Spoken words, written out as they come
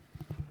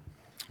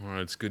Well,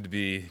 it's good to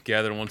be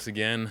gathered once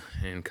again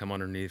and come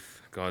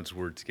underneath God's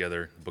Word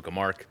together, the book of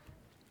Mark.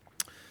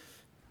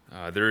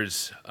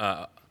 There's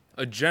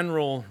a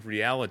general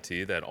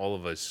reality that all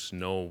of us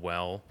know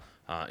well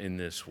in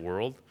this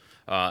world,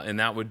 and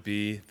that would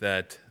be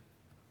that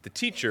the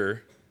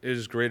teacher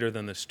is greater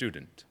than the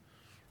student.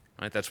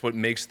 Right? That's what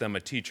makes them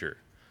a teacher.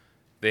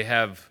 They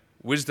have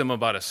wisdom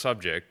about a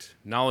subject,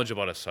 knowledge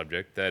about a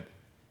subject that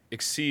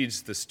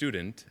exceeds the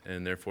student,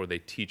 and therefore they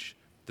teach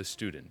the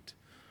student.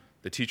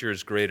 The teacher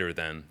is greater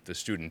than the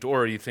student.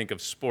 Or you think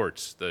of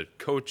sports, the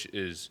coach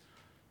is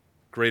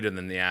greater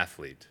than the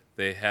athlete.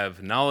 They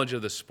have knowledge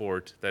of the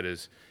sport that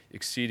is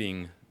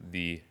exceeding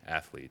the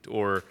athlete.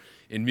 Or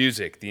in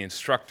music, the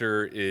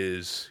instructor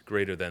is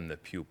greater than the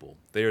pupil.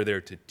 They are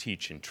there to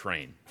teach and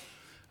train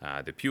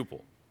the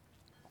pupil.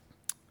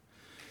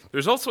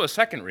 There's also a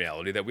second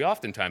reality that we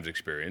oftentimes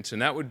experience,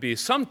 and that would be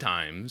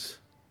sometimes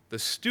the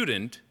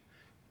student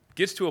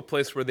gets to a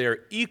place where they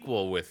are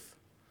equal with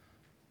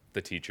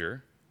the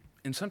teacher,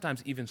 and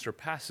sometimes even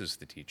surpasses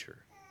the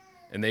teacher,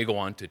 and they go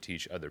on to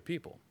teach other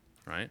people,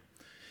 right?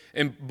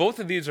 And both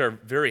of these are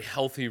very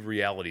healthy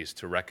realities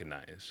to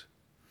recognize.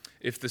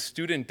 If the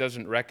student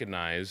doesn't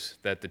recognize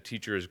that the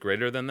teacher is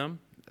greater than them,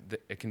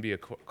 it can be a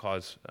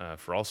cause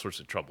for all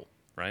sorts of trouble,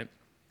 right?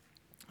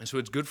 And so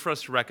it's good for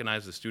us to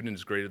recognize the student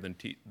is greater than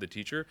the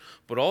teacher,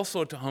 but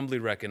also to humbly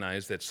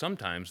recognize that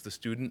sometimes the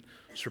student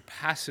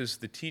surpasses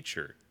the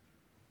teacher,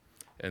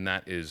 and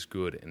that is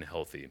good and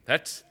healthy.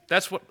 That's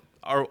what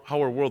how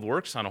our world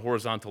works on a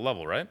horizontal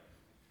level, right?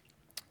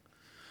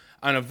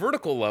 On a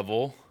vertical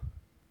level,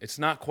 it's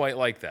not quite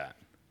like that.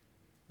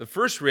 The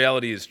first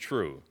reality is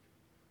true.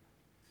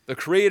 The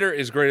Creator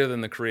is greater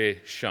than the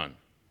creation,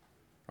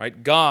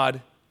 right?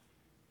 God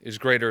is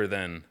greater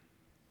than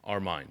our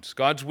minds.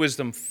 God's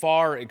wisdom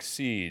far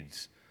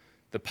exceeds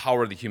the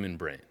power of the human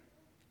brain.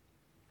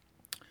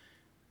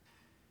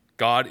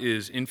 God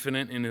is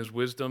infinite in his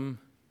wisdom,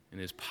 in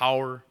his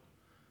power,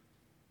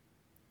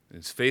 in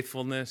his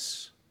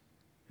faithfulness,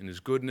 in his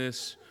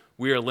goodness.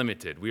 We are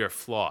limited. We are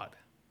flawed,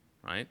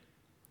 right?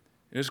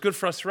 And it's good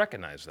for us to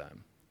recognize that.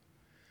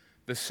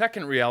 The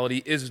second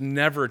reality is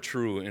never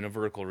true in a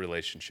vertical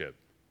relationship,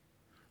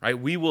 right?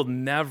 We will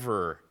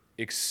never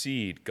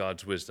exceed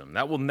God's wisdom.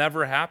 That will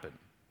never happen.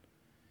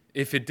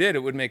 If it did, it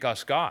would make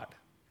us God.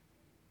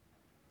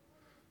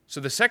 So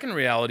the second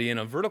reality in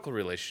a vertical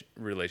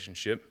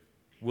relationship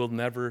will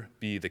never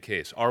be the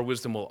case. Our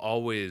wisdom will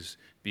always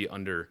be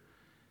under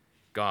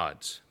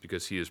God's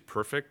because he is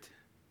perfect,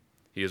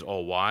 he is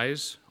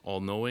all-wise,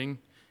 all-knowing,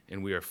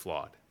 and we are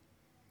flawed.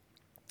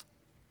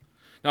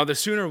 Now, the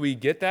sooner we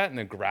get that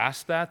and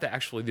grasp that,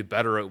 actually the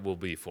better it will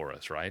be for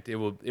us, right? It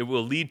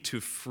will lead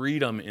to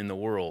freedom in the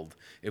world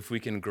if we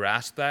can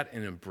grasp that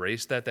and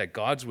embrace that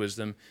God's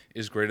wisdom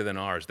is greater than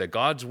ours, that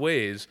God's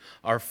ways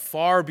are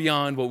far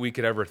beyond what we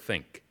could ever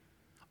think.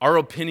 Our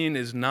opinion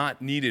is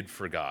not needed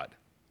for God.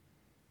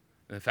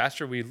 And the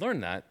faster we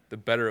learn that, the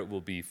better it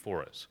will be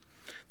for us.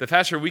 The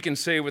faster we can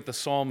say with the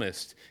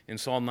psalmist in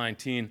Psalm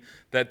 19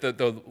 that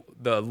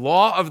the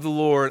law of the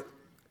Lord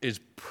is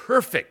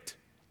perfect,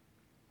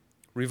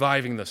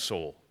 reviving the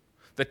soul.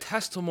 The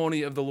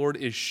testimony of the Lord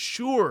is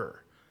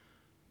sure,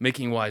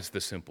 making wise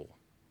the simple.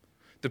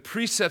 The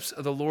precepts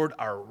of the Lord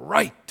are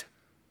right,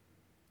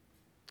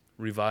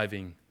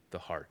 reviving the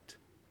heart.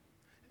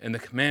 And the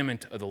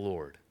commandment of the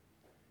Lord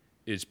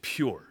is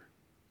pure,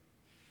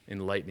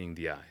 enlightening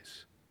the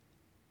eyes.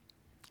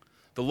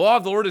 The law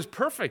of the Lord is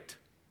perfect.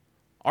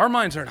 Our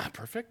minds are not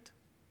perfect.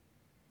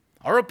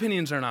 Our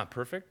opinions are not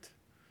perfect.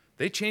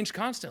 They change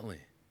constantly.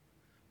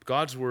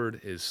 God's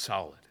word is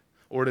solid.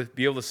 Or to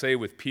be able to say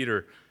with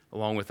Peter,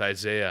 along with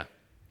Isaiah,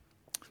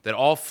 that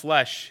all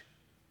flesh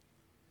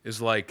is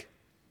like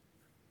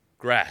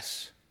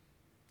grass.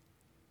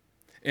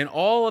 And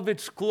all of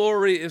its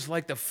glory is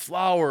like the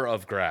flower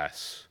of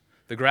grass.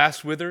 The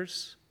grass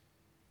withers,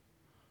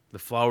 the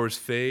flowers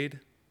fade,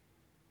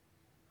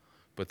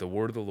 but the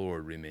word of the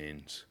Lord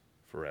remains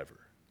forever.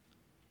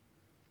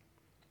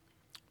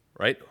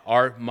 Right?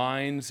 Our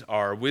minds,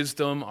 our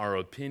wisdom, our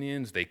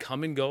opinions, they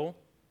come and go.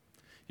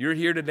 You're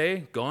here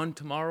today, gone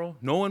tomorrow.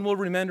 No one will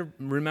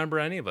remember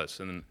any of us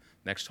in the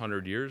next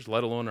 100 years,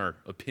 let alone our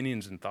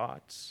opinions and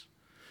thoughts.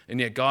 And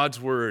yet God's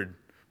word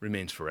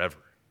remains forever.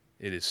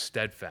 It is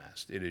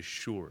steadfast. It is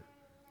sure.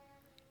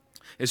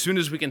 As soon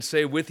as we can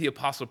say with the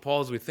Apostle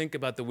Paul, as we think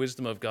about the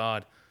wisdom of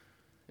God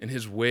and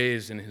his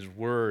ways and his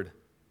word,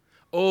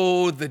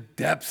 oh, the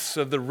depths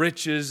of the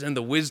riches and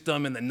the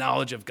wisdom and the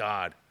knowledge of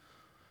God.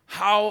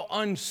 How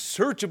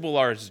unsearchable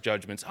are his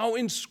judgments. How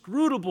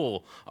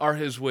inscrutable are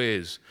his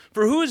ways.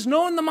 For who has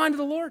known the mind of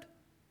the Lord?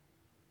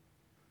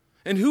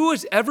 And who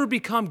has ever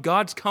become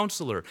God's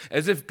counselor,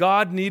 as if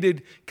God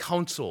needed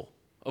counsel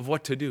of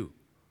what to do?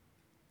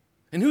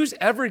 And who's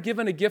ever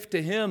given a gift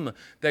to him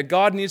that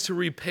God needs to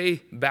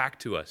repay back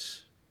to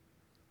us?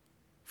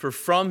 For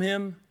from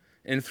him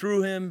and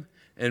through him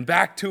and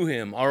back to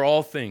him are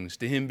all things.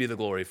 To him be the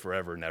glory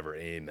forever and ever.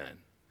 Amen.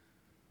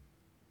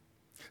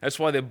 That's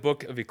why the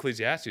book of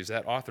Ecclesiastes,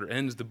 that author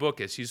ends the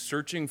book as he's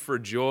searching for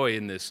joy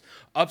in this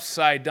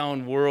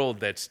upside-down world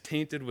that's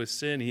tainted with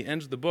sin. He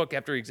ends the book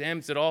after he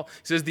examines it all.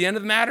 He says, the end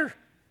of the matter.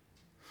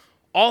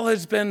 All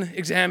has been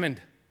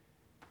examined.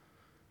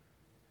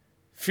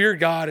 Fear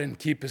God and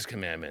keep his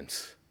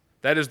commandments.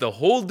 That is the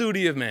whole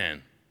duty of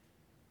man.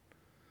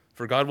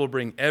 For God will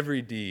bring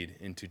every deed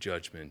into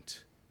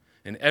judgment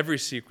and every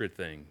secret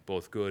thing,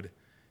 both good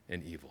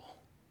and evil.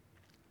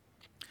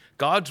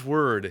 God's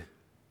word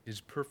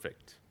is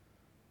perfect,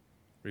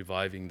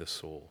 reviving the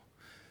soul.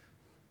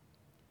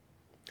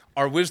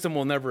 Our wisdom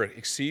will never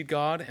exceed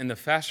God, and the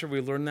faster we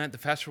learn that, the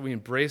faster we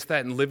embrace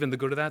that and live in the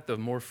good of that, the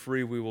more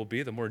free we will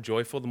be, the more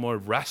joyful, the more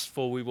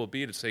restful we will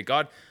be to say,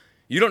 God,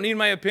 you don't need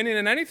my opinion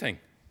in anything.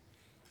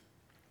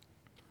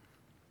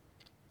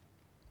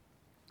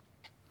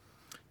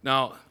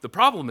 Now, the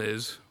problem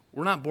is,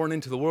 we're not born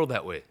into the world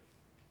that way.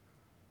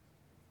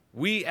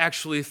 We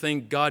actually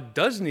think God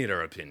does need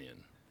our opinion.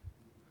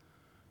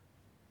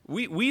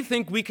 We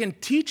think we can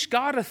teach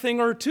God a thing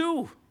or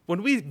two.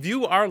 When we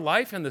view our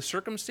life and the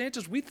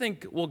circumstances, we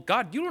think, well,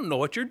 God, you don't know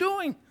what you're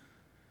doing.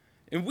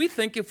 And we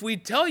think if we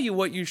tell you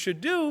what you should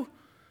do,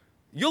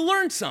 you'll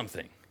learn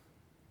something.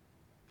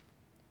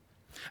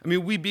 I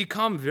mean, we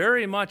become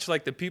very much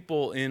like the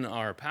people in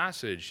our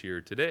passage here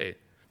today.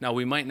 Now,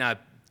 we might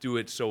not do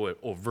it so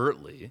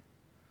overtly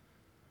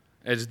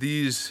as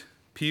these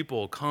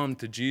people come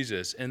to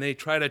Jesus and they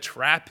try to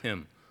trap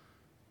him.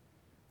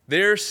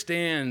 There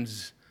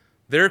stands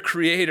their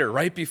creator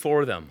right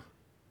before them.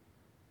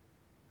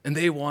 And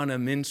they want to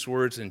mince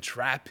words and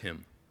trap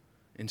him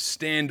and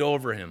stand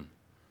over him.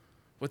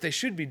 What they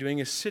should be doing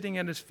is sitting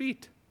at his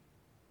feet,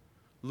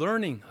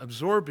 learning,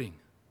 absorbing.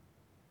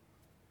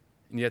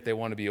 And yet they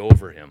want to be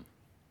over him.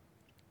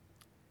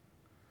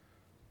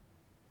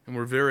 And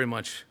we're very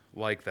much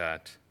like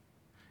that.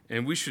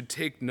 And we should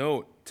take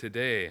note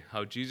today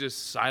how Jesus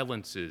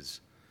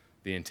silences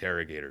the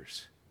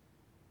interrogators.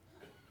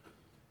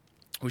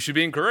 We should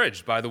be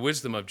encouraged by the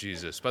wisdom of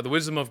Jesus, by the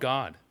wisdom of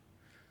God.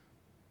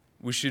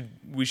 We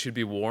should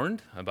be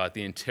warned about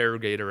the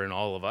interrogator in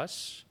all of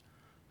us,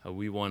 how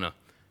we want to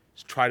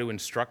try to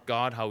instruct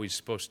God how he's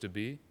supposed to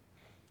be.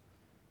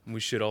 And we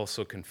should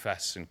also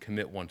confess and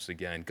commit once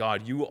again,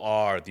 God, you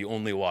are the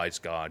only wise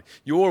God.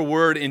 Your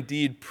word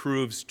indeed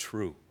proves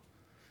true,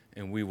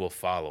 and we will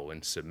follow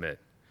and submit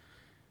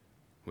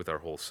with our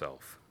whole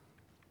self.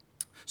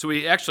 So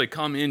we actually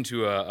come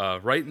into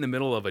right in the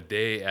middle of a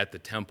day at the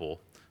temple.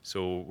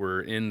 So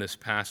we're in this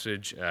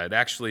passage.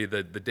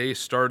 The day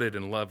started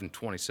in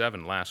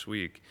 1127 last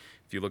week.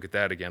 If you look at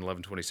that again,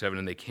 1127,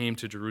 and they came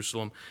to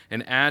Jerusalem.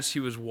 And as he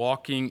was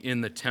walking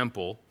in the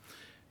temple,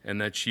 and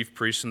the chief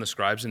priests and the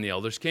scribes and the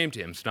elders came to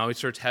him. So now he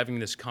starts having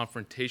this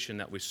confrontation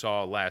that we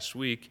saw last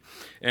week.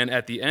 And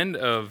at the end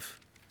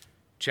of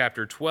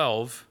chapter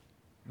 12,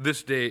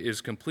 this day is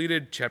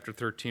completed, chapter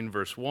 13,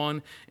 verse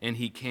 1, and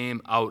he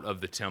came out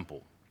of the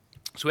temple.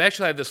 So we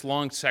actually have this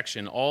long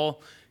section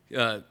all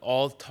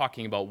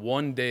talking about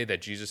one day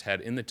that Jesus had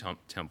in the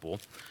temple.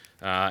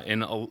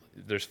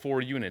 There's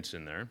 4 units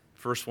in there.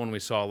 First one we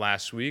saw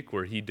last week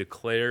where he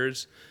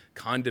declares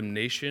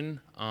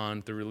condemnation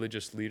on the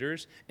religious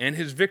leaders and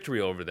his victory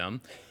over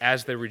them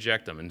as they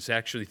reject him. And it's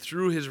actually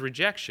through his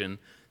rejection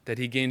that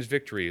he gains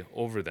victory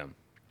over them.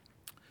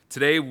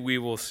 Today we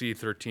will see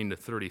 13 to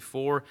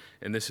 34,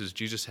 and this is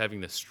Jesus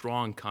having this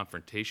strong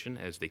confrontation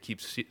as they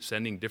keep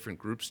sending different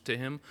groups to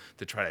him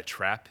to try to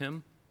trap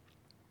him.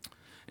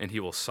 And he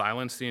will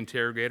silence the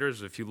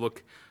interrogators. If you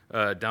look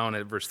down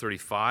at verse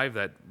 35,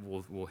 that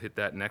we'll hit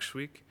that next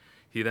week.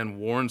 He then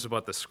warns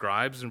about the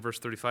scribes in verse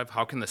 35.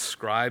 How can the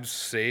scribes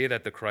say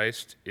that the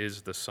Christ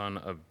is the son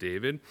of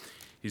David?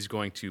 He's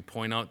going to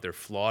point out their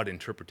flawed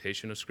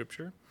interpretation of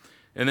Scripture.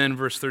 And then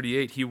verse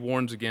 38, he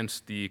warns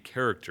against the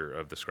character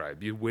of the scribe.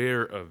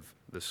 Beware of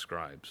the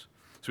scribes.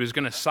 So he's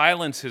going to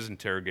silence his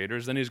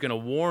interrogators, then he's going to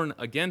warn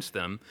against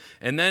them,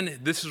 and then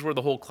this is where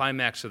the whole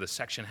climax of the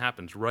section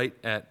happens, right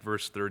at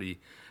verse 30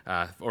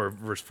 or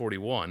verse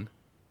 41.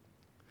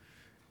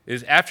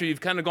 Is after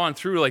you've kind of gone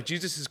through, like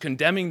Jesus is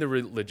condemning the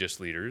religious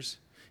leaders,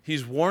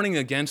 he's warning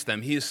against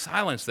them, he has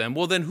silenced them.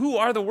 Well, then who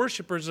are the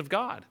worshipers of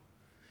God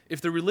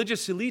if the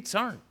religious elites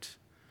aren't?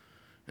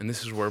 And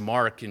this is where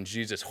Mark and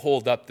Jesus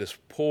hold up this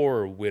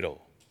poor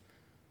widow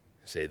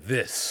and say,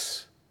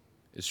 this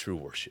is true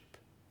worship.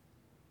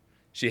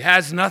 She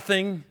has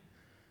nothing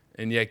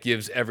and yet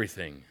gives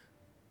everything.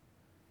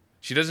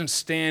 She doesn't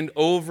stand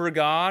over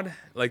God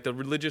like the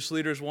religious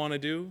leaders want to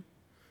do.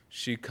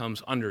 She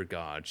comes under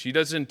God. She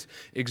doesn't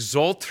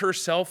exalt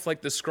herself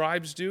like the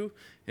scribes do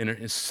and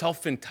is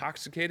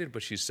self-intoxicated,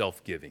 but she's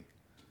self-giving,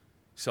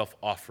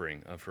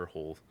 self-offering of her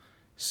whole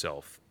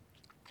self.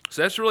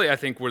 So that's really, I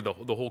think, where the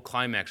whole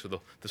climax of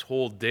this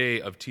whole day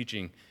of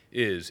teaching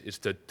is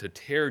to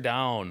tear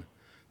down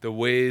the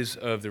ways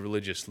of the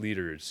religious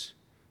leaders,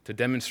 to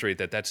demonstrate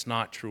that that's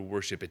not true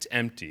worship. It's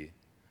empty,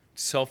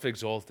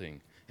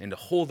 self-exalting, and to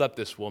hold up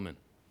this woman,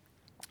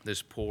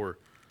 this poor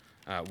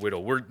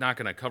widow. We're not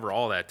going to cover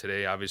all that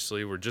today,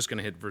 obviously. We're just going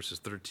to hit verses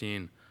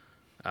 13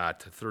 to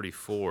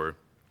 34.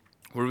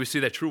 where we see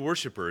that true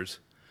worshipers,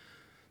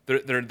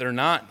 they're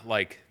not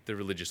like the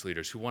religious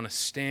leaders who want to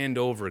stand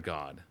over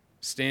God,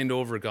 stand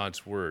over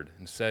God's word.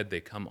 Instead,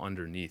 they come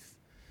underneath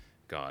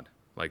God,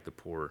 like the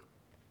poor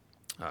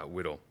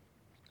widow.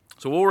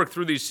 So we'll work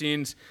through these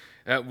scenes.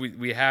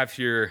 We have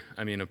here,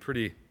 a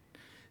pretty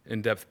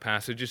in-depth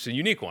passage. It's a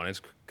unique one.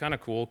 It's kind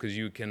of cool because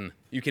you can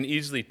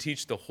easily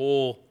teach the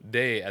whole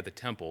day at the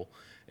temple,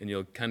 and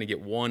you'll kind of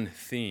get one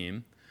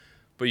theme.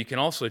 But you can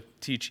also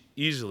teach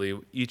easily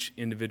each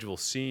individual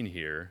scene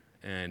here,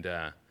 and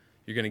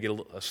you're going to get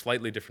a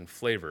slightly different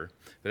flavor.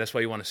 But that's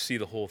why you want to see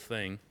the whole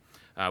thing.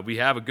 We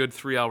have a good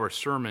 3-hour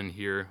sermon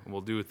here.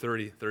 We'll do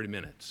 30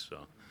 minutes,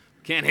 so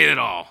can't hit it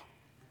all.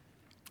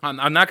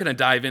 I'm not going to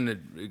dive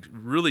in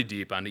really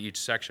deep onto each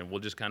section. We'll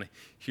just kind of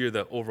hear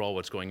the overall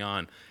what's going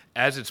on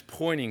as it's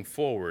pointing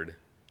forward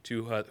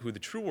to who the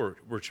true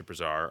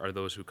worshipers are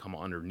those who come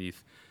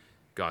underneath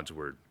God's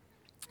word.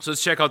 So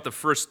let's check out the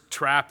first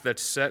trap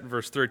that's set,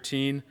 verse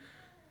 13.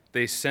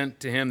 They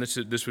sent to him,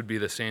 this would be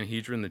the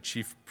Sanhedrin, the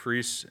chief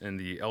priests and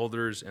the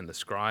elders and the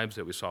scribes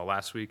that we saw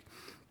last week.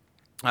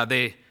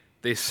 They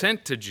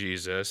sent to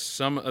Jesus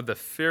some of the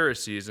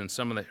Pharisees and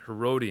some of the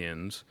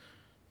Herodians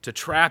to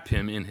trap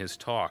him in his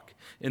talk.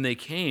 And they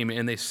came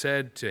and they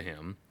said to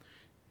him,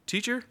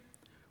 "Teacher,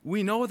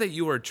 we know that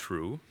you are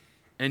true,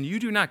 and you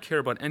do not care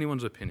about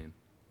anyone's opinion.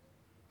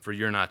 For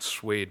you're not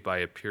swayed by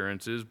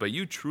appearances, but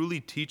you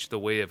truly teach the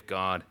way of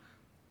God.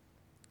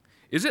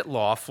 Is it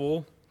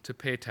lawful to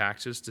pay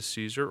taxes to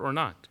Caesar or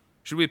not?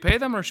 Should we pay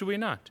them or should we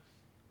not?"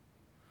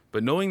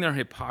 But knowing their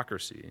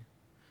hypocrisy,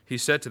 he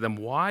said to them,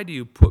 "Why do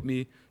you put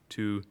me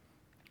to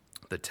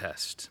the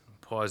test?"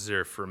 Pause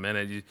there for a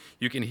minute.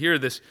 You can hear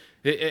this.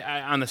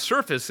 On the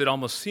surface, it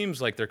almost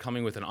seems like they're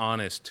coming with an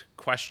honest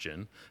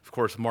question. Of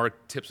course,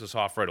 Mark tips us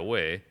off right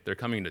away. They're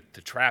coming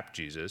to trap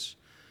Jesus,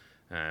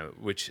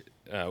 which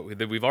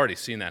we've already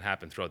seen that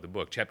happen throughout the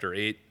book. Chapter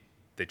 8,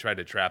 they tried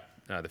to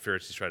trap, the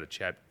Pharisees tried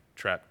to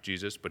trap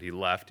Jesus, but he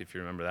left, if you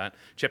remember that.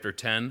 Chapter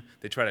 10,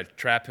 they try to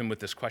trap him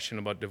with this question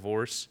about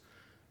divorce,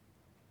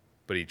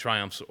 but he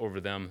triumphs over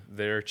them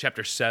there.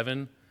 Chapter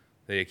 7,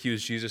 they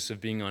accuse Jesus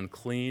of being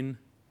unclean.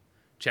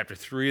 Chapter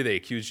 3, they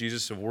accuse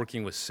Jesus of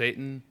working with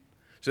Satan.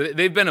 So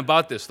they've been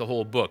about this the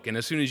whole book. And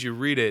as soon as you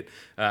read it,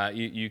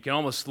 you can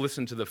almost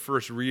listen to the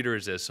first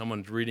readers as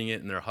someone's reading it,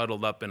 and they're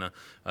huddled up in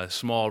a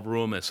small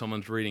room as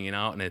someone's reading it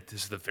out, and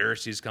the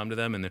Pharisees come to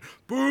them, and they're,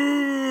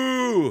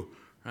 "Boo!"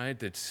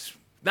 Right? It's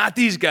not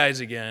these guys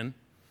again.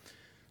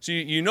 So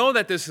you know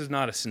that this is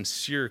not a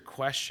sincere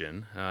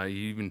question.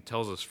 He even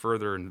tells us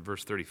further in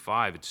verse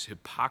 35, it's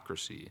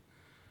hypocrisy.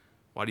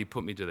 Why do you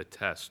put me to the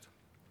test?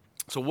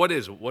 So what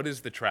is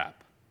the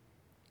trap?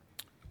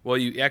 Well,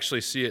 you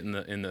actually see it in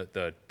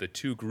the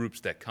two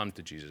groups that come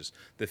to Jesus,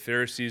 the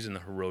Pharisees and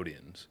the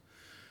Herodians.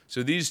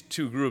 So these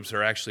two groups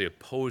are actually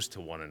opposed to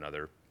one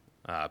another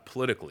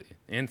politically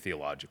and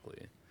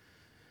theologically.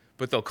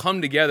 But they'll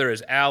come together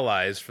as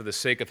allies for the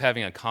sake of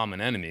having a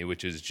common enemy,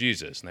 which is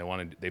Jesus.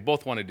 And they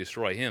both want to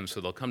destroy him, so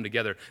they'll come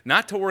together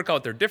not to work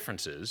out their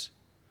differences,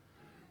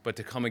 but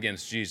to come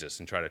against Jesus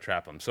and try to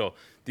trap him. So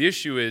the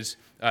issue is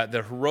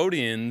the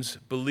Herodians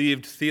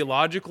believed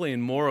theologically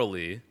and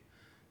morally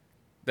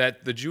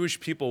that the Jewish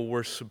people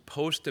were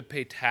supposed to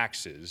pay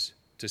taxes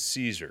to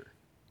Caesar,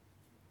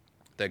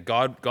 that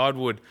God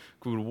would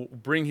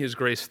bring his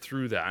grace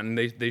through that, and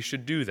they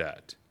should do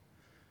that.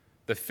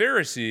 The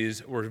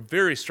Pharisees were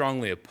very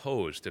strongly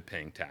opposed to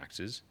paying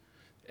taxes.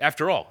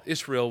 After all,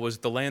 Israel was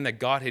the land that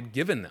God had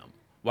given them.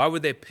 Why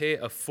would they pay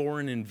a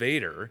foreign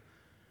invader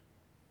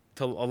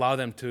to allow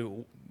them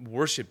to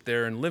worship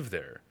there and live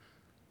there?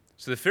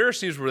 So the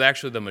Pharisees were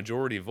actually the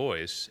majority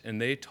voice,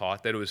 and they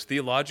taught that it was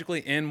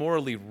theologically and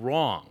morally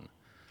wrong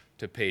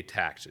to pay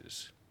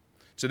taxes.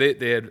 So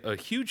they had a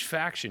huge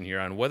faction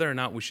here on whether or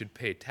not we should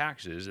pay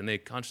taxes, and they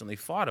constantly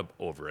fought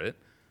over it.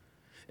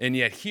 And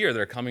yet here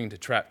they're coming to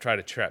try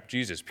to trap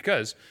Jesus,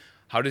 because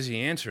how does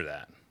he answer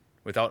that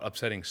without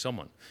upsetting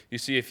someone? You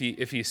see, if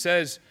he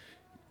says,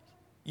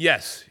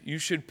 yes, you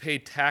should pay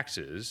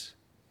taxes,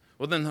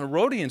 well, then the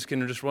Herodians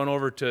can just run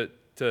over to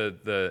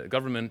the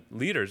government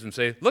leaders and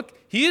say, look,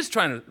 he is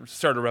trying to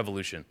start a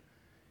revolution.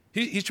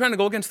 He's trying to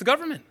go against the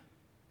government,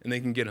 and they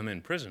can get him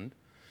imprisoned.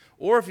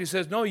 Or if he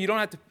says, no, you don't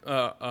have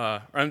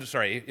to,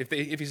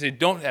 if he said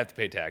don't have to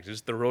pay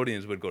taxes, the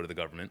Herodians would go to the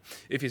government.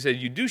 If he said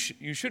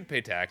you should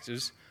pay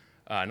taxes,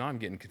 now I'm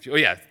getting confused. Oh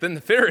yeah, then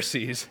the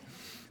Pharisees,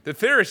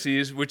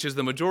 which is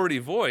the majority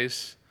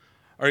voice,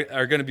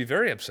 are going to be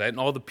very upset, and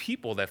all the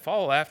people that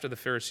follow after the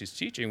Pharisees'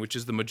 teaching, which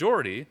is the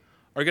majority,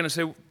 are going to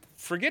say,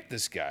 forget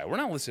this guy. We're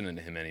not listening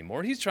to him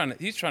anymore. He's trying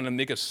to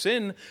make us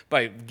sin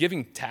by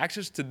giving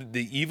taxes to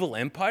the evil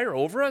empire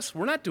over us.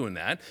 We're not doing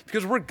that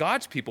because we're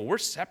God's people. We're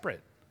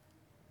separate.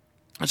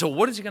 And so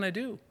what is he going to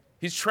do?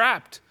 He's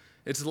trapped.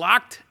 It's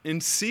locked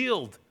and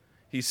sealed.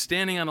 He's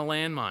standing on a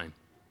landmine.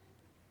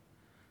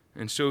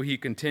 And so he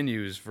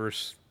continues,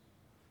 verse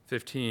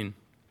 15.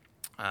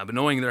 But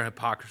knowing their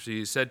hypocrisy,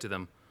 he said to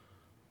them,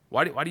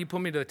 why do you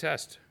put me to the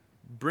test?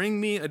 Bring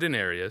me a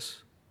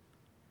denarius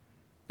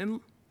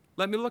and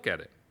let me look at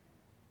it.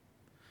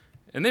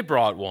 And they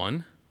brought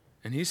one,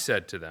 and he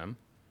said to them,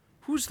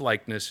 "Whose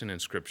likeness and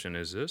inscription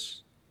is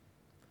this?"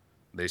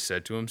 They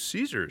said to him,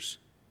 "Caesar's."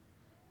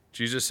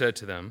 Jesus said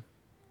to them,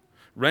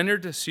 "Render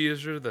to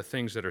Caesar the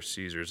things that are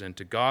Caesar's, and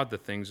to God the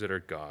things that are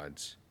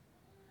God's."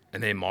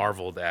 And they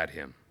marveled at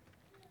him.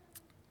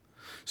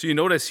 So you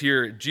notice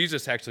here,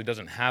 Jesus actually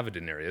doesn't have a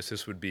denarius.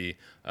 This would be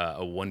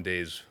a 1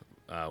 day's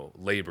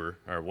labor,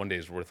 or 1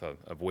 day's worth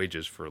of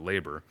wages for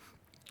labor.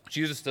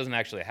 Jesus doesn't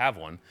actually have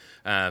one,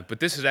 but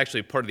this is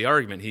actually part of the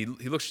argument. He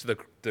looks to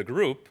the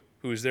group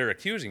who is there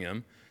accusing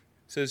him,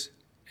 says,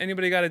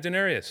 "Anybody got a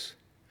denarius?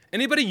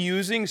 Anybody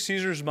using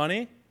Caesar's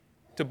money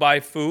to buy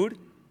food,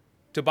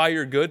 to buy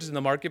your goods in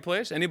the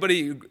marketplace?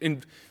 Anybody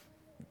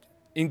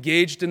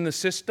engaged in the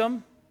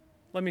system?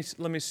 Let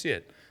me see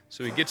it."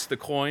 So he gets the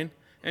coin,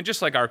 and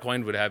just like our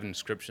coin would have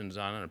inscriptions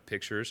on it, or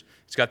pictures,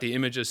 it's got the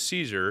image of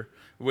Caesar,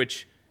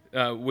 which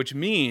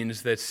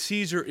means that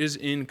Caesar is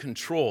in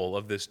control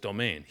of this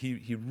domain.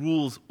 He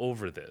rules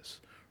over this,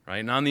 right?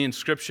 And on the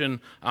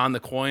inscription on the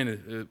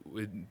coin,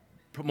 it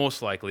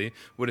most likely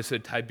would have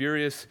said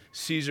Tiberius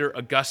Caesar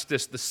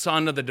Augustus, the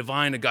son of the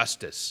divine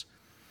Augustus.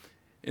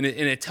 And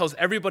it tells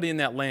everybody in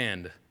that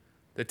land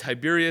that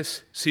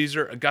Tiberius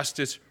Caesar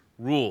Augustus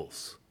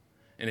rules.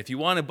 And if you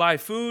want to buy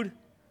food,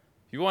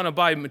 if you want to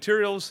buy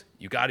materials,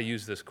 you got to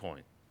use this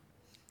coin.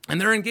 And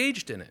they're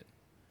engaged in it.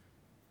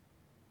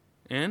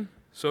 And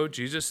so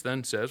Jesus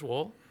then says,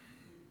 well,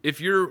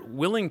 if you're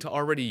willing to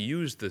already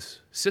use this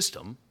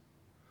system,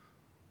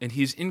 and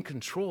he's in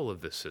control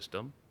of this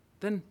system,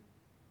 then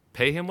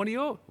pay him what you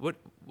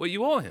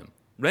owe him.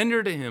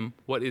 Render to him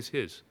what is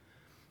his.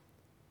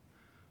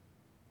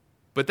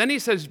 But then he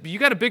says, you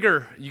got a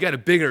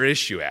bigger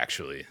issue,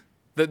 actually.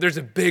 There's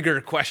a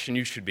bigger question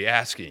you should be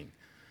asking.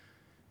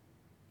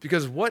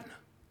 Because what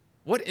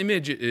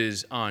image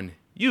is on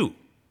you?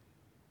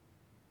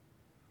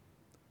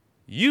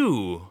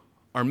 You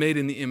are made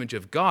in the image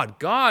of God.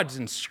 God's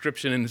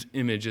inscription and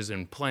image is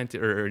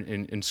implanted or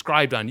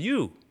inscribed on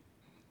you.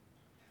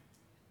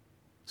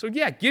 So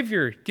yeah, give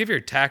your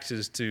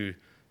taxes to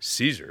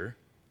Caesar,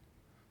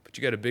 but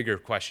you got a bigger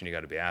question you got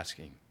to be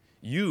asking.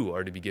 You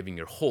are to be giving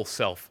your whole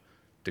self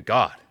to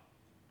God.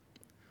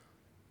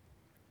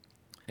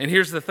 And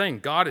here's the thing,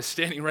 God is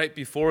standing right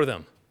before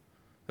them,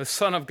 the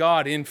Son of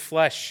God in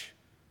flesh.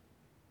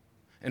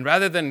 And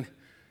rather than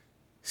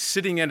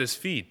sitting at his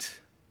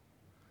feet,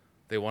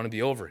 they want to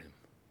be over him.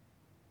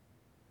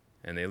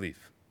 And they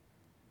leave.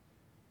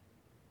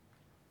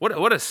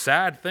 What a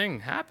sad thing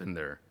happened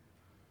there.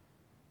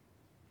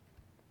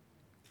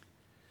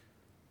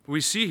 We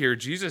see here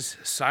Jesus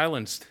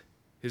silenced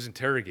his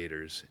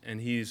interrogators,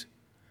 and he's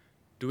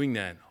doing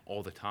that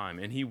all the time,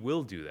 and he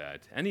will do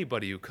that.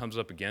 Anybody who comes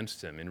up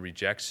against him and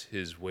rejects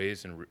his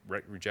ways and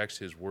rejects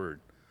his word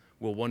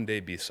will one day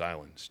be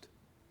silenced.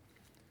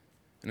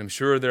 And I'm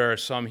sure there are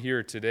some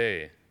here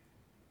today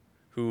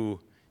who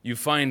you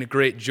find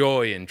great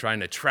joy in trying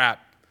to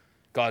trap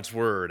God's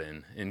word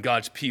and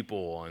God's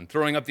people and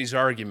throwing up these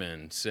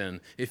arguments,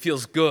 and it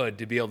feels good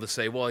to be able to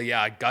say, well,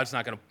 yeah, God's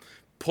not going to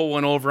pull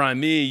one over on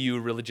me, you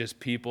religious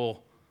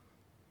people.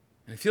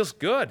 And it feels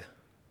good.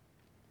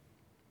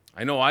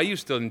 I know I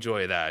used to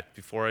enjoy that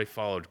before I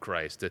followed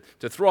Christ,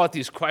 to throw out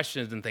these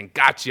questions and think,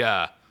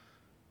 gotcha.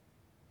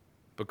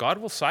 But God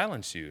will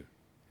silence you.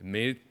 It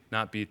may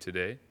not be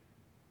today, it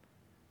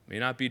may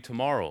not be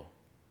tomorrow,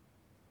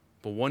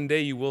 but one day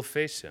you will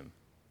face him.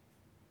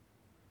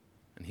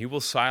 And he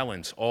will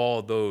silence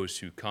all those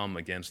who come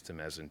against him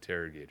as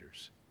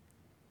interrogators.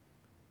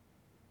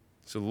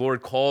 So the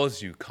Lord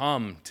calls you,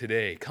 come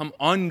today. Come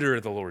under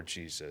the Lord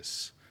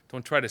Jesus.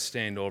 Don't try to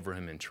stand over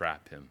him and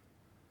trap him.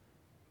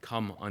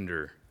 Come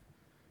under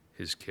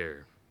his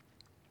care.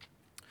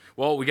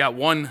 Well, we got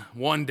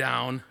one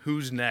down.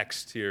 Who's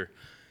next here?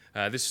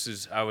 I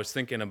was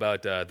thinking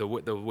about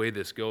the way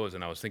this goes,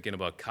 and I was thinking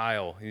about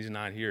Kyle. He's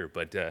not here,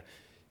 but at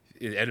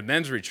a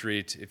men's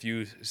retreat, if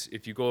you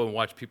go and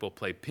watch people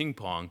play ping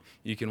pong,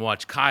 you can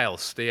watch Kyle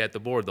stay at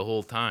the board the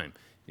whole time.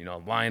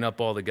 Line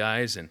up all the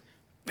guys and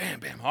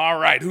bam, bam. All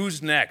right,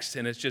 who's next?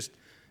 And it's just,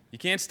 you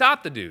can't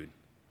stop the dude.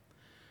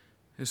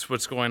 This is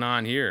what's going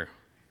on here.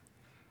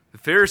 The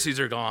Pharisees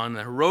are gone.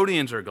 The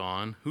Herodians are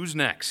gone. Who's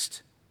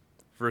next?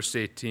 Verse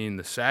 18,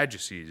 the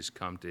Sadducees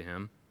come to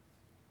him,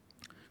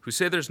 who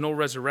say there's no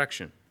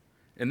resurrection.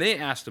 And they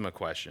asked him a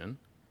question,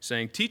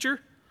 saying,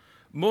 Teacher,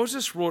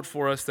 Moses wrote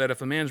for us that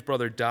if a man's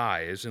brother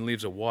dies and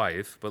leaves a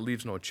wife, but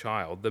leaves no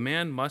child, the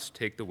man must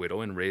take the widow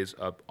and raise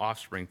up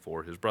offspring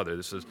for his brother.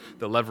 This is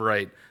the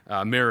Levirate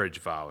marriage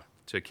vow,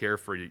 to care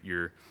for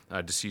your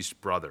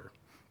deceased brother.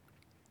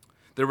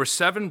 There were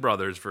 7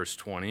 brothers, verse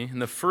 20,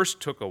 and the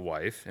first took a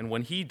wife, and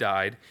when he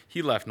died,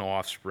 he left no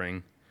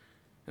offspring.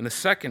 And the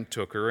second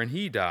took her, and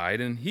he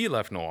died, and he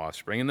left no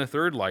offspring, and the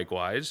third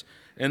likewise.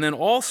 And then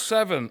all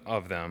 7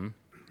 of them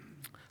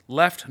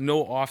left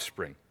no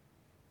offspring.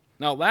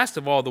 Now, last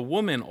of all, the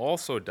woman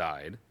also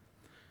died.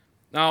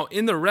 Now,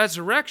 in the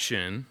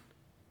resurrection,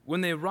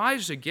 when they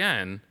rise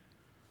again,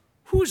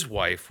 whose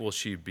wife will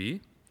she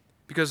be?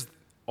 Because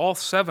all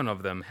 7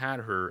 of them had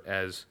her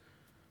as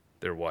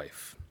their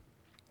wife.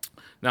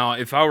 Now,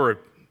 if I were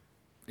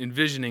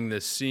envisioning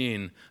this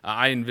scene,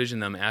 I envision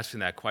them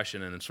asking that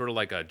question, and it's sort of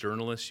like a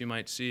journalist you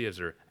might see as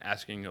they're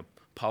asking a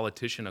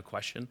politician a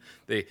question.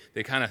 They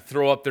kind of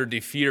throw up their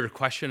defeater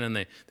question, and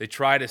they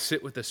try to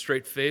sit with a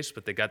straight face,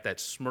 but they got that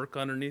smirk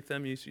underneath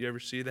them. You ever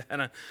see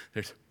that?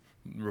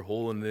 They're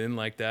holding it in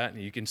like that,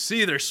 and you can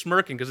see they're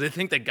smirking because they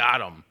think they got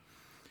them.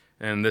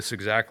 And that's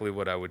exactly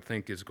what I would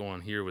think is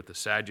going here with the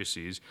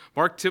Sadducees.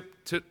 Mark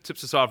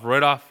tips us off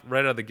right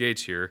out of the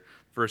gates here,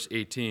 verse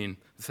 18.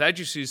 The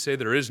Sadducees say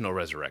there is no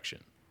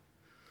resurrection.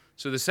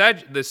 So the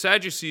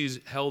Sadducees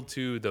held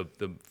to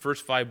the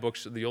first 5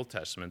 books of the Old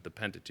Testament, the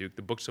Pentateuch,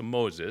 the books of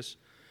Moses,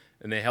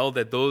 and they held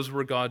that those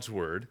were God's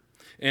word,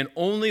 and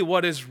only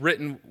what is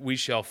written we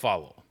shall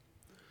follow.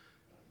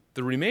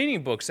 The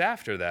remaining books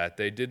after that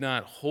they did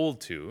not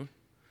hold to,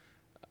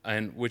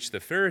 and which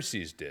the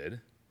Pharisees did,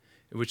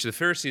 which the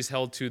Pharisees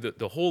held to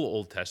the whole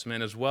Old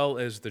Testament as well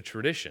as the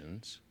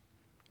traditions.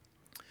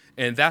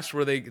 And that's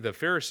where the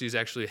Pharisees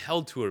actually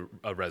held to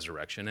a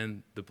resurrection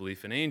and the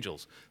belief in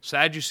angels.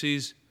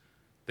 Sadducees,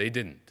 they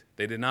didn't.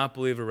 They did not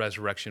believe a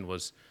resurrection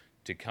was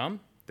to come.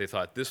 They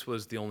thought this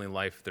was the only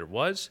life there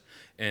was,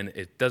 and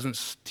it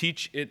doesn't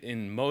teach it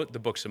in the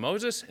books of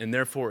Moses, and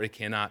therefore it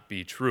cannot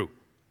be true.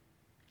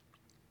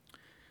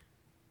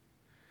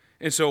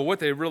 And so what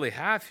they really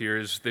have here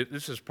is that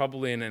this is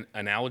probably an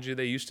analogy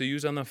they used to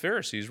use on the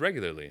Pharisees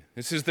regularly.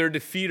 This is their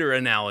defeater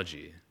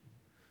analogy,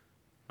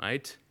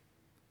 right?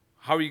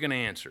 How are you going to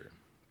answer?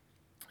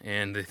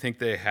 And they think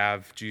they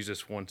have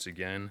Jesus once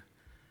again,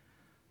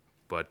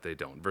 but they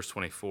don't. Verse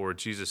 24,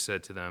 Jesus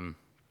said to them,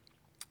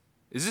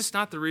 "Is this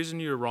not the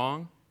reason you're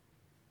wrong?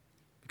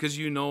 Because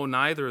you know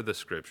neither of the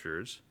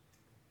Scriptures,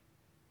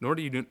 nor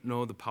do you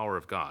know the power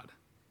of God.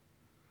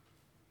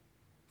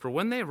 For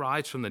when they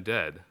rise from the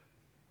dead,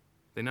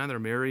 they neither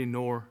marry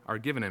nor are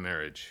given in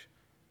marriage,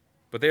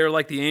 but they are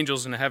like the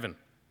angels in heaven.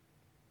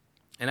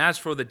 And as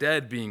for the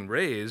dead being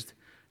raised,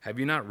 have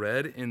you not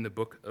read in the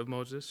book of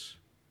Moses,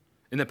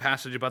 in the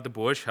passage about the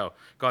bush, how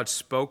God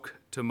spoke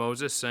to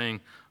Moses,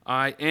 saying,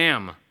 'I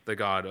am the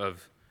God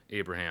of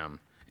Abraham,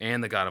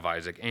 and the God of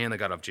Isaac, and the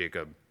God of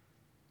Jacob.'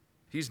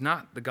 He's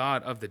not the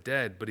God of the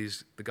dead, but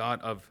he's the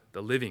God of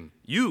the living.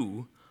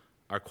 You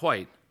are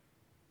quite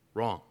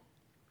wrong."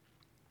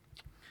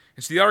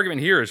 And so the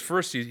argument here is,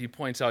 first he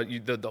points out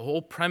the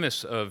whole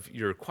premise of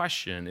your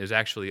question is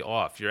actually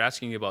off. You're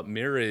asking about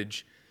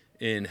marriage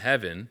in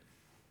heaven,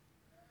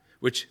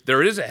 which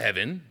there is a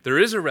heaven, there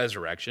is a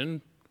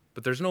resurrection,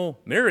 but there's no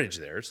marriage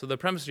there. So the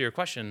premise of your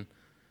question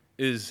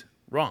is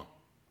wrong,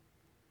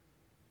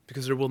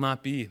 because there will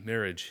not be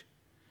marriage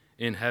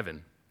in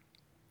heaven.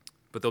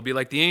 But they'll be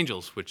like the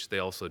angels, which they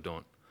also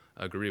don't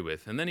agree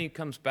with. And then he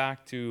comes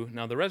back to,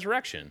 now, the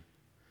resurrection.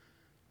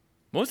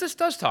 Moses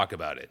does talk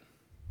about it.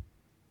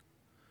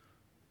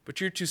 But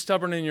you're too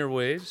stubborn in your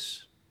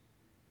ways.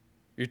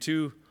 You're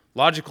too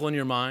logical in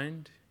your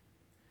mind.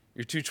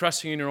 You're too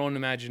trusting in your own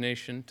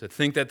imagination to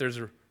think that there's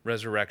a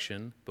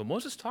resurrection. But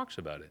Moses talks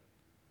about it.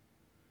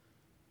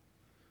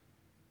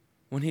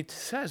 When he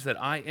says that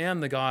I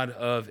am the God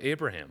of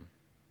Abraham.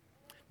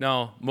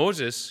 Now,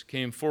 Moses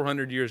came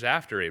 400 years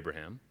after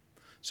Abraham.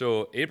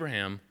 So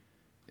Abraham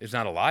is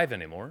not alive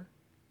anymore.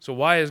 So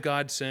why is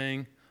God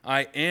saying,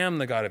 I am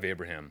the God of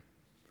Abraham?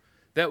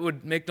 That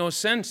would make no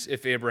sense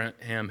if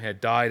Abraham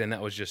had died and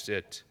that was just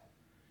it.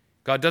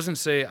 God doesn't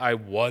say, I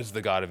was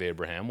the God of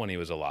Abraham when he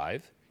was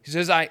alive. He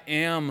says, I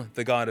am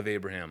the God of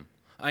Abraham.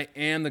 I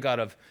am the God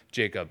of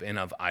Jacob and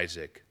of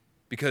Isaac,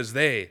 because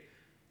they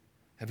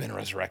have been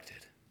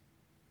resurrected.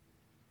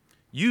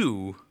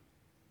 You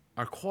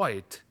are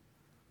quite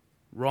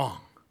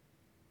wrong.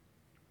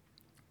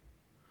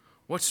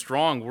 What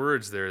strong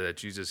words there that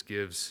Jesus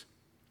gives.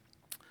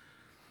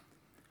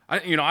 I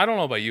don't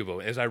know about you, but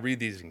as I read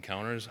these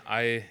encounters,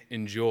 I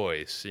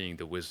enjoy seeing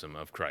the wisdom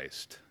of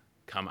Christ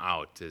come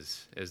out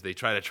as they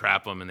try to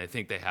trap him and they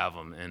think they have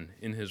him. And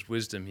in his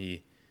wisdom,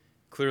 he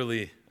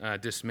clearly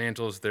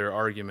dismantles their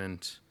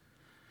argument.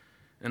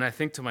 And I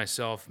think to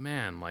myself,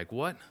 man, like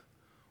what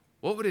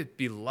would it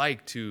be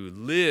like to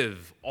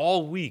live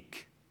all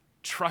week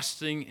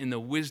trusting in the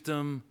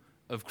wisdom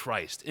of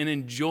Christ and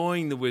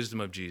enjoying the wisdom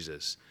of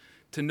Jesus?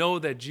 To know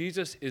that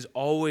Jesus is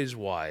always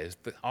wise,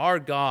 that our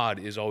God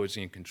is always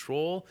in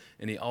control,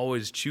 and he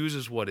always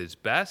chooses what is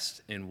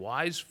best and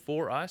wise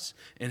for us,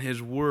 and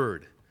his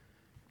word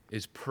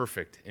is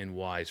perfect and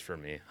wise for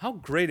me. How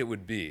great it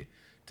would be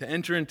to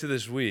enter into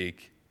this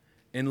week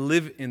and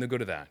live in the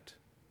good of that.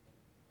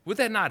 Would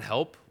that not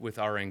help with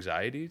our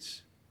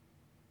anxieties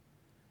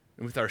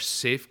and with our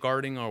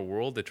safeguarding our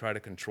world to try to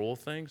control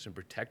things and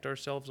protect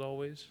ourselves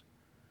always?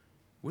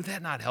 Would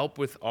that not help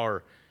with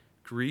our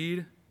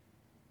greed,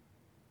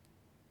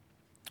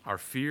 our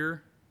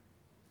fear?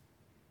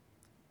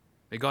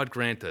 May God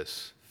grant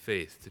us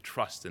faith to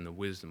trust in the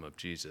wisdom of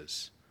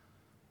Jesus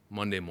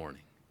Monday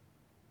morning.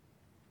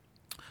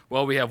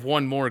 Well, we have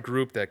one more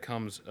group that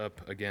comes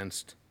up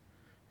against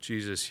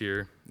Jesus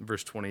here. In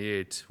verse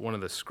 28, one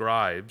of the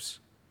scribes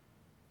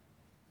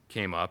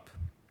came up,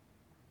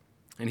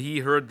 And he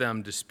heard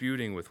them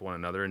disputing with one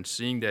another, and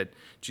seeing that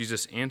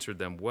Jesus answered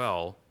them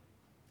well,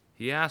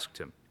 he asked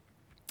him.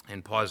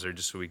 And pause there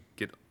just so we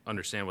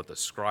understand what the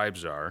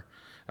scribes are.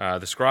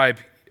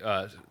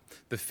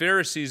 The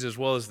Pharisees as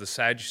well as the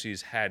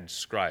Sadducees had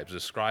scribes. A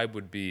scribe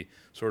would be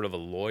sort of a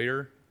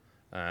lawyer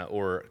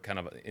or kind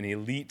of an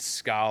elite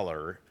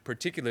scholar,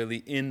 particularly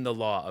in the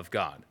law of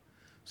God.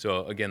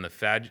 So again, the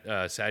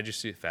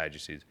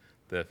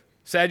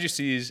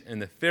Sadducees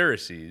and the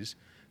Pharisees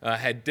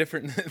had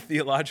different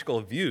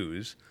theological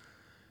views,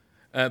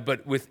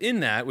 but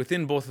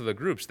within both of the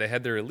groups, they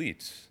had their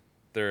elites,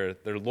 their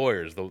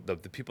lawyers,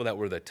 the people that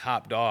were the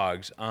top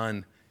dogs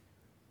on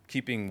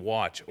keeping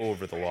watch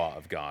over the law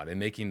of God and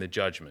making the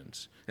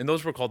judgments. And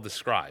those were called the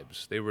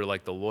scribes. They were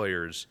like the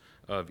lawyers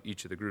of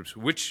each of the groups.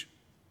 Which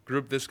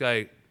group this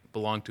guy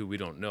belonged to, we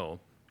don't know.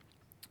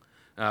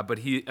 But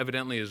he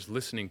evidently is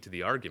listening to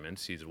the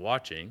arguments. He's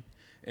watching.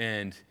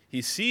 And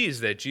he sees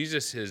that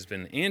Jesus has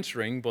been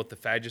answering both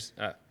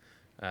the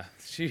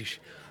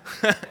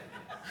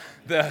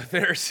the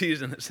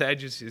Pharisees and the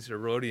Sadducees,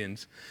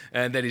 Herodians,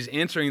 and that he's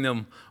answering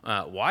them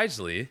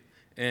wisely.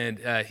 And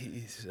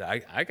he says,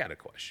 I got a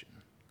question.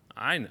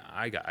 I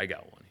got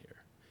one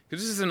here.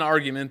 Because this is an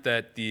argument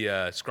that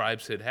the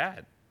scribes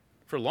had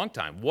for a long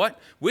time.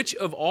 Which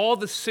of all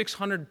the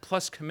 600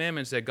 plus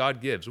commandments that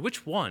God gives,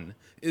 which one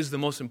is the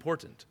most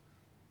important?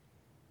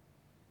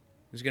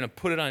 He's going to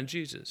put it on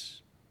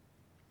Jesus.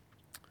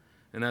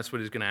 And that's what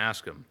he's going to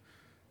ask him.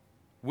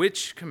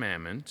 Which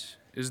commandment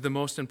is the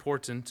most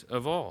important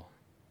of all?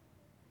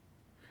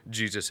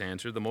 Jesus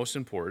answered, the most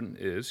important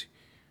is,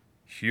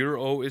 Hear,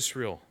 O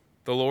Israel,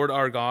 the Lord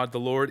our God, the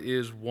Lord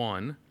is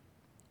one.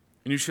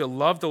 And you shall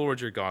love the Lord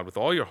your God with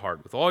all your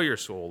heart, with all your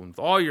soul, and with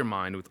all your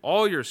mind, with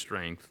all your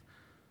strength.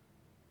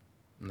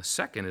 And the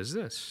second is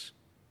this,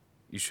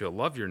 you shall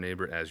love your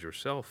neighbor as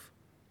yourself.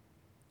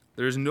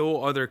 There is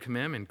no other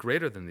commandment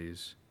greater than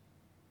these.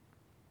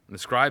 And the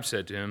scribe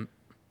said to him,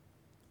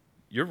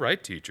 You're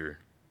right, teacher.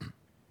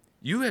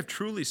 You have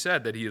truly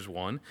said that he is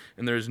one,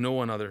 and there is no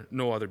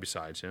other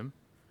besides him.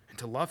 And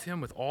to love him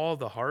with all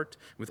the heart,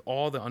 with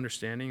all the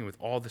understanding, and with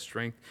all the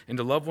strength, and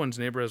to love one's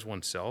neighbor as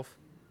oneself,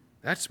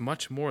 that's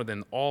much more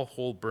than all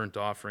whole burnt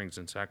offerings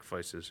and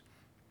sacrifices.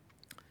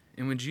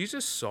 And when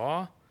Jesus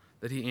saw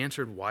that he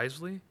answered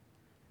wisely,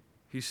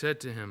 he said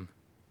to him,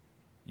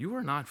 You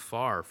are not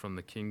far from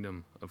the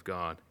kingdom of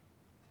God.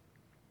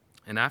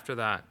 And after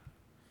that,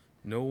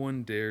 no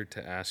one dared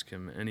to ask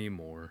him any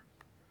more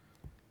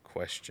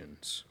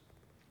questions.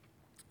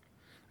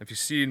 If you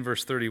see in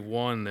verse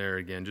 31 there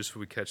again, just so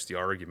we catch the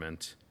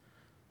argument,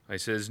 he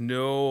says,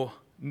 No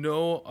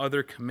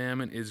other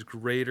commandment is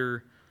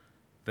greater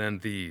than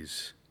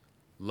these.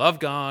 Love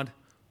God,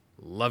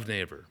 love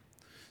neighbor.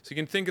 So you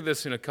can think of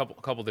this in a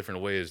couple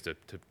different ways to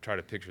try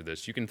to picture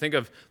this. You can think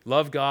of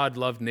love God,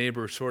 love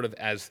neighbor sort of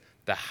as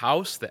the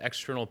house, the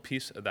external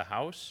piece of the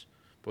house,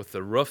 both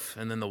the roof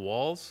and then the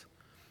walls,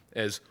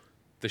 as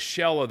the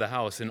shell of the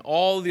house. And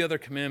all the other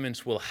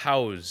commandments will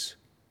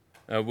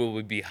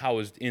be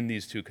housed in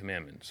these two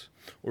commandments.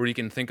 Or you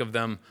can think of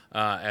them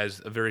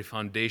as a very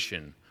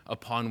foundation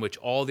upon which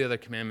all the other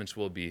commandments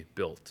will be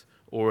built,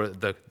 or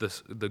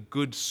the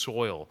good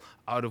soil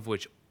out of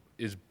which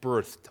is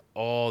birthed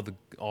all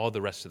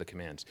the rest of the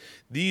commands.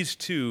 These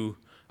two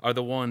are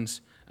the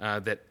ones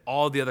that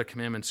all the other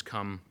commandments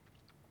come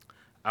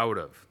out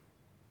of.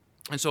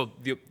 And so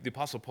the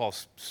Apostle Paul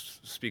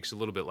speaks a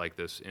little bit like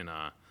this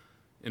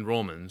in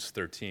Romans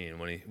 13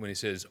 when he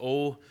says,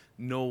 "Owe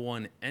no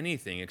one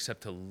anything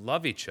except to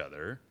love each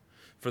other,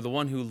 for the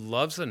one who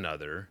loves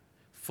another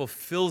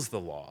fulfills the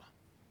law."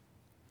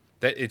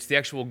 That it's the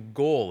actual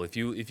goal. If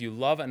you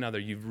love another,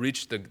 you've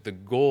reached the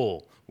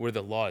goal where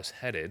the law is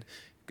headed.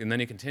 And then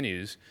he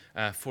continues,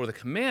 for the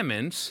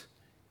commandments,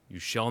 you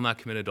shall not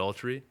commit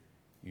adultery,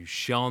 you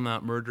shall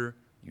not murder,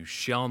 you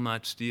shall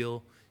not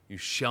steal, you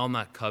shall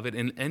not covet.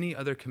 And any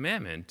other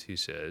commandment, he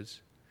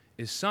says,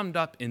 is summed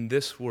up in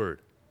this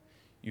word: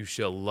 you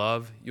shall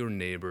love your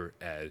neighbor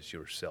as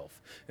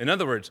yourself. In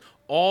other words,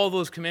 all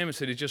those commandments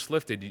that he just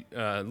listed,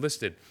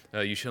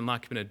 you shall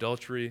not commit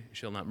adultery, you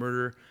shall not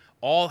murder,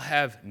 all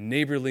have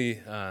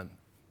neighborly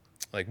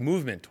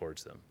movement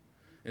towards them.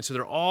 And so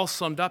they're all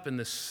summed up in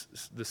the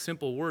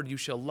simple word, you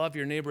shall love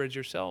your neighbor as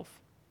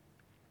yourself.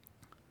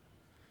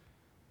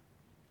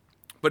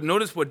 But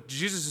notice what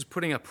Jesus is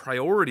putting a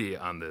priority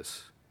on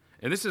this.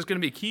 And this is going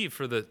to be key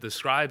for the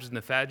scribes and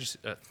the Pharisees.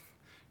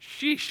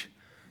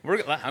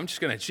 I'm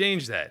just going to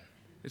change that.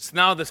 It's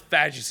now the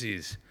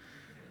Sadducees.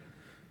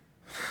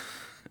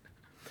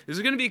 This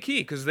is going to be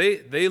key because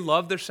they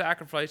love their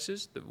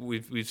sacrifices.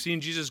 We've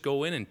seen Jesus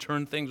go in and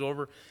turn things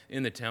over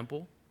in the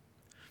temple.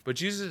 But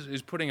Jesus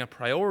is putting a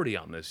priority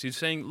on this. He's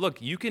saying,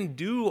 look, you can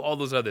do all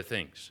those other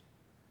things.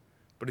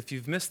 But if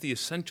you've missed the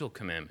essential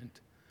commandment,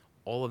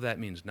 all of that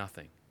means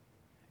nothing.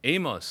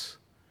 Amos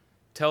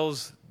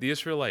tells the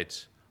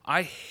Israelites,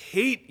 I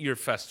hate your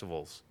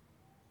festivals.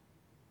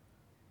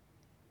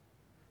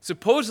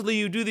 Supposedly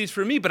you do these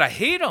for me, but I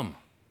hate them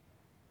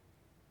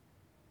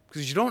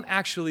because you don't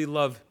actually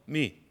love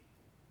me.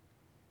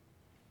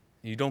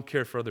 You don't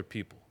care for other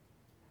people.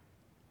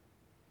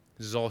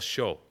 This is all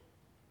show.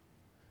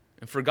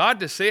 And for God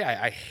to say,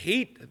 I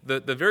hate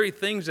the very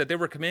things that they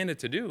were commanded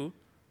to do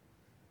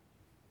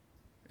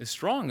is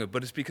strong,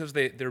 but it's because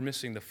they're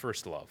missing the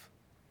first love.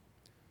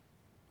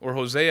 Or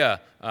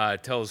Hosea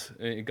tells,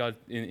 God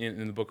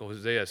in the book of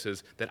Hosea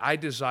says, that I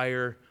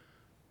desire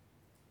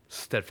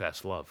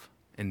steadfast love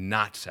and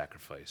not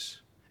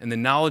sacrifice, and the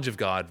knowledge of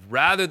God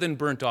rather than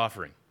burnt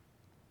offering.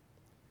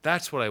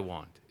 That's what I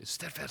want, is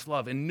steadfast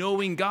love and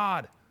knowing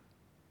God.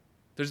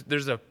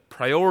 There's a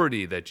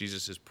priority that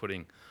Jesus is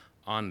putting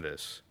on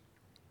this.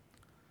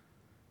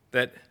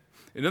 That,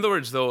 in other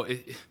words, though,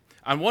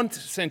 on one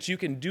sense, you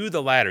can do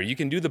the latter. You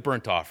can do the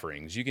burnt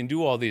offerings. You can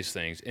do all these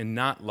things and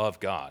not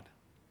love God.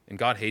 And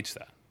God hates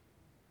that.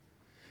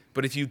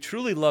 But if you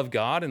truly love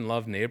God and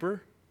love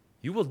neighbor,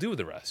 you will do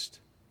the rest.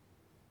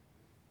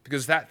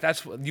 Because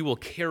that's what you will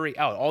carry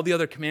out. All the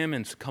other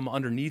commandments come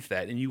underneath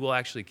that, and you will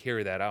actually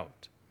carry that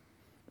out.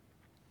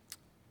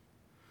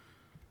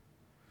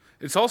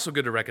 It's also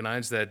good to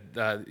recognize that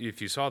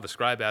if you saw the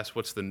scribe ask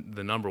what's the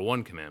number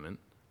one commandment,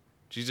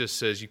 Jesus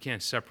says you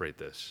can't separate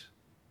this.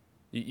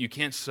 You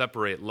can't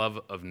separate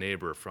love of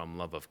neighbor from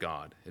love of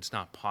God. It's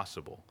not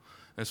possible.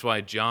 That's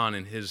why John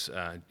in his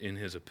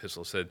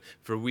epistle said,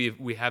 "For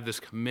we have this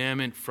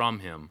commandment from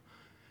him: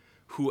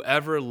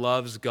 whoever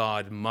loves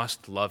God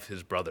must love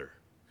his brother."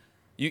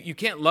 You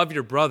can't love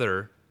your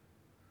brother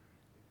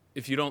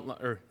if you don't,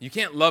 or you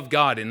can't love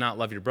God and not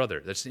love your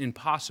brother. That's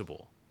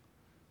impossible.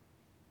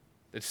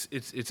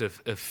 It's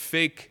a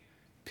fake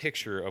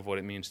picture of what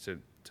it means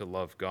to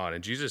love God.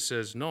 And Jesus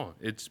says, no,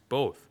 it's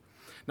both.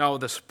 Now,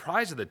 the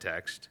surprise of the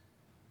text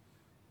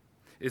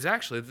is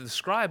actually that the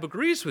scribe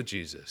agrees with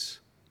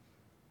Jesus.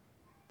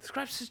 The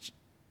scribe says,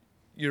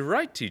 you're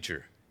right,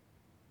 teacher.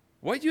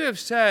 What you have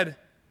said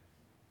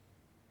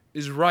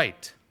is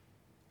right.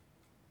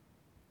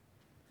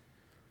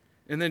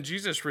 And then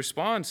Jesus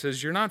responds,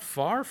 says, you're not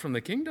far from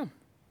the kingdom.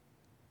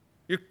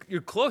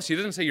 You're close. He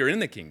doesn't say you're in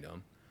the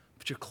kingdom,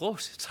 but you're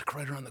close. It's like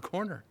right around the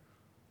corner.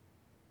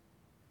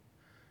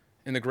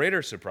 And the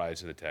greater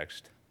surprise of the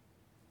text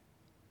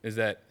is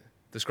that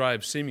the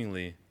scribe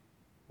seemingly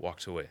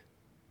walks away.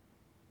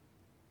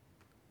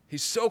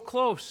 He's so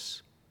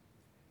close.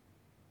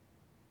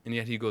 And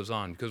yet he goes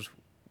on, because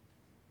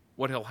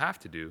what he'll have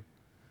to do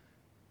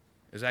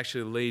is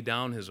actually lay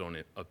down his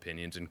own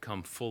opinions and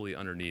come fully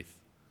underneath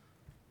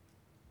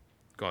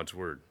God's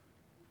word.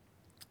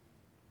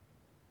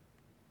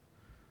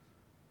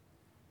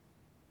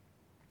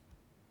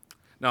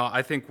 Now,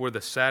 I think where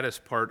the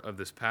saddest part of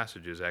this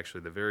passage is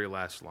actually the very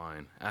last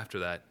line. After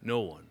that, no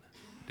one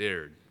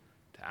dared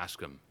to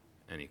ask him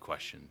any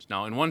questions.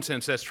 Now, in one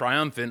sense, that's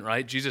triumphant,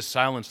 right? Jesus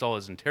silenced all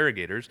his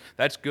interrogators.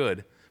 That's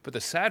good. But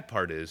the sad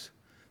part is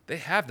they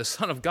have the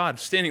Son of God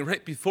standing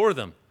right before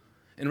them.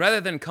 And rather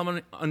than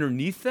come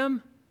underneath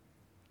them,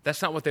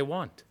 that's not what they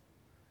want.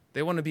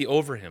 They want to be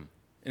over him.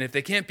 And if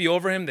they can't be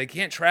over him, they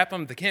can't trap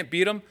him, they can't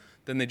beat him,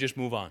 then they just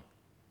move on.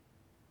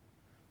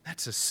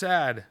 That's a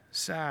sad,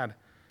 sad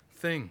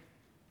thing.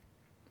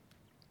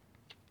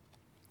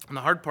 And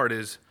the hard part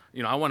is,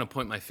 I want to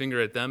point my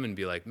finger at them and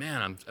be like,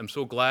 man, I'm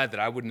so glad that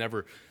I would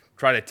never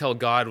try to tell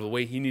God the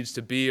way he needs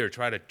to be, or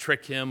try to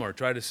trick him, or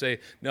try to say,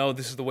 no,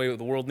 this is the way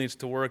the world needs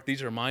to work.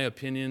 These are my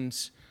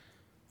opinions.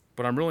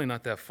 But I'm really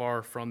not that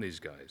far from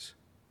these guys.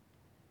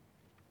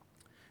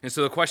 And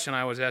so the question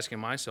I was asking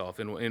myself,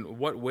 in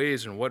what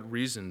ways and what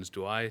reasons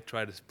do I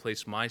try to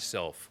place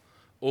myself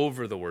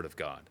over the Word of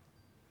God?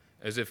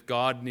 As if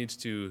God needs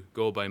to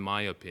go by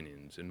my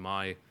opinions and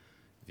my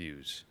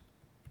views.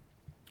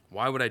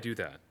 Why would I do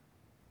that?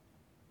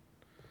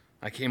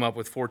 I came up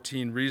with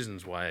 14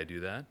 reasons why I do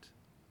that.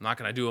 I'm not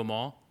going to do them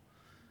all.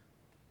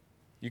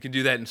 You can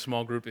do that in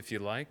small group if you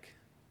like.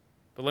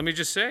 But let me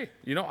just say,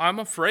 I'm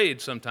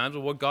afraid sometimes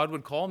of what God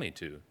would call me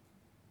to.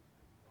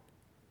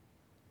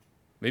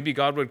 Maybe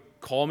God would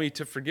call me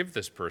to forgive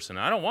this person.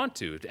 I don't want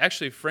to. It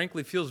actually,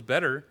 frankly, feels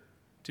better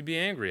to be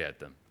angry at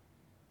them.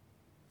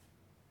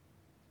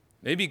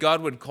 Maybe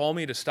God would call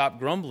me to stop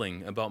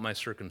grumbling about my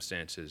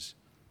circumstances.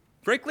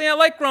 Frankly, I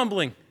like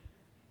grumbling.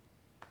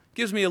 It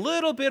gives me a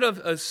little bit of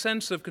a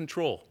sense of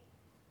control.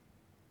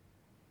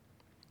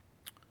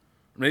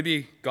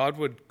 Maybe God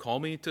would call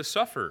me to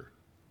suffer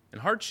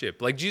and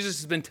hardship, like Jesus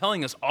has been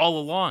telling us all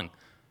along.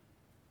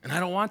 And I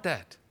don't want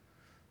that.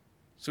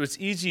 So it's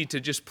easy to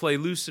just play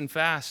loose and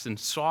fast and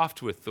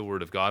soft with the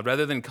Word of God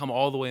rather than come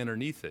all the way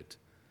underneath it.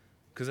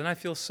 Because then I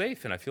feel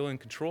safe and I feel in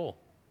control.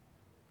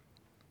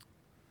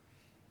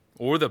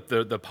 Or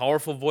the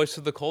powerful voice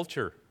of the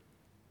culture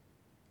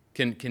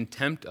can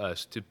tempt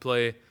us to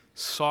play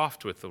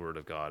soft with the Word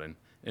of God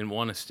and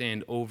want to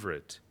stand over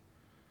it.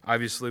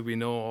 Obviously, we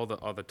know all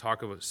the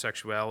talk about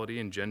sexuality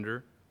and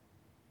gender.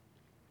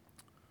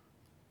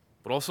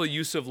 But also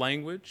use of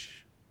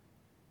language,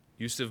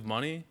 use of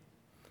money.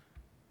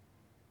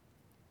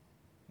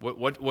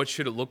 What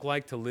should it look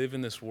like to live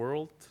in this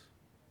world?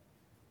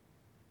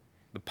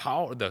 The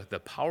power of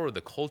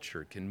the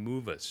culture can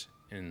move us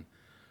in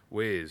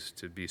ways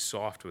to be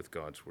soft with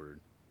God's word.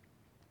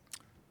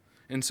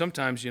 And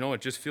sometimes,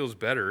 it just feels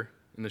better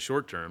in the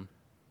short term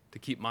to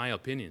keep my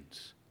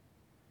opinions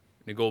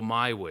and to go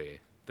my way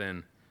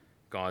than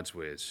God's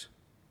ways.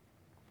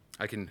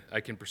 I can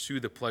pursue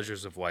the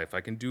pleasures of life.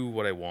 I can do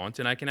what I want,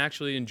 and I can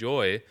actually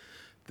enjoy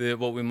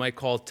what we might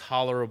call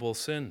tolerable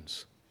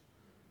sins.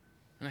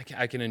 And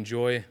I can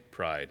enjoy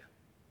pride.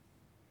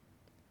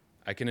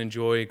 I can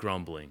enjoy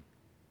grumbling.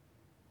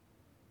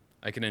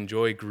 I can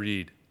enjoy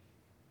greed.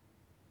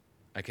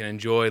 I can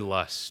enjoy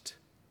lust.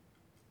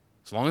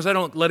 As long as I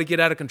don't let it get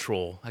out of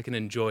control, I can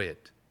enjoy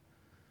it.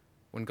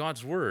 When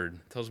God's word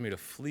tells me to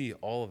flee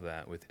all of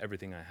that with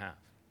everything I have.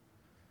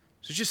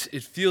 So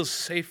it feels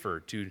safer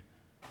to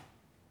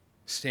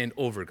stand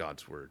over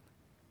God's word.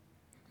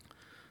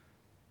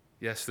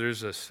 Yes,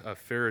 there's a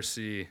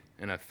Pharisee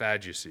and a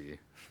Sadducee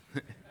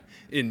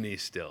in me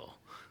still.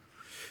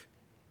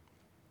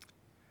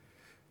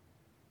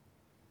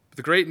 But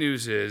the great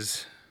news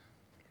is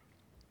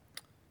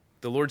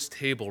the Lord's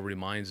table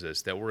reminds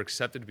us that we're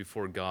accepted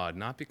before God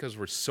not because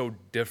we're so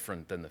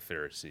different than the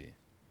Pharisee,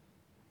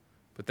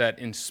 but that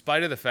in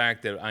spite of the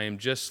fact that I am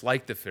just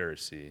like the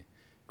Pharisee,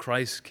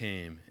 Christ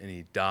came and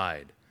he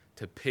died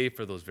to pay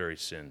for those very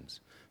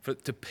sins,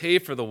 to pay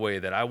for the way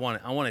that I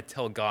want to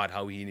tell God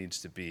how he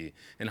needs to be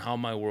and how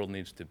my world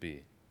needs to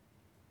be.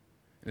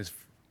 And it's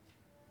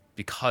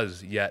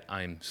because yet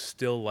I'm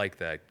still like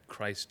that,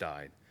 Christ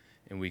died,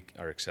 and we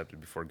are accepted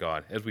before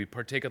God. As we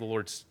partake of the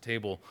Lord's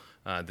table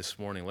this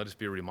morning, let us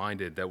be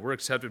reminded that we're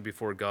accepted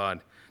before God,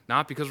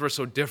 not because we're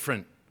so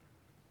different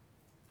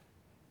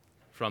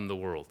from the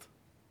world,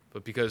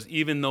 but because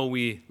even though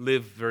we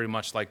live very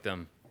much like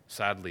them,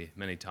 sadly,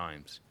 many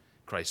times,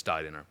 Christ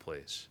died in our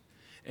place.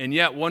 And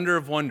yet, wonder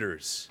of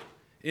wonders,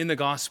 in the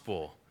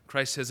gospel,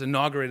 Christ has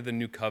inaugurated the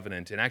new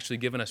covenant and actually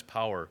given us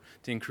power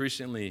to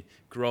increasingly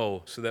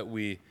grow so that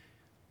we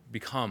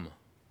become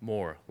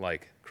more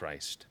like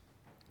Christ.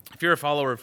 If you're a follower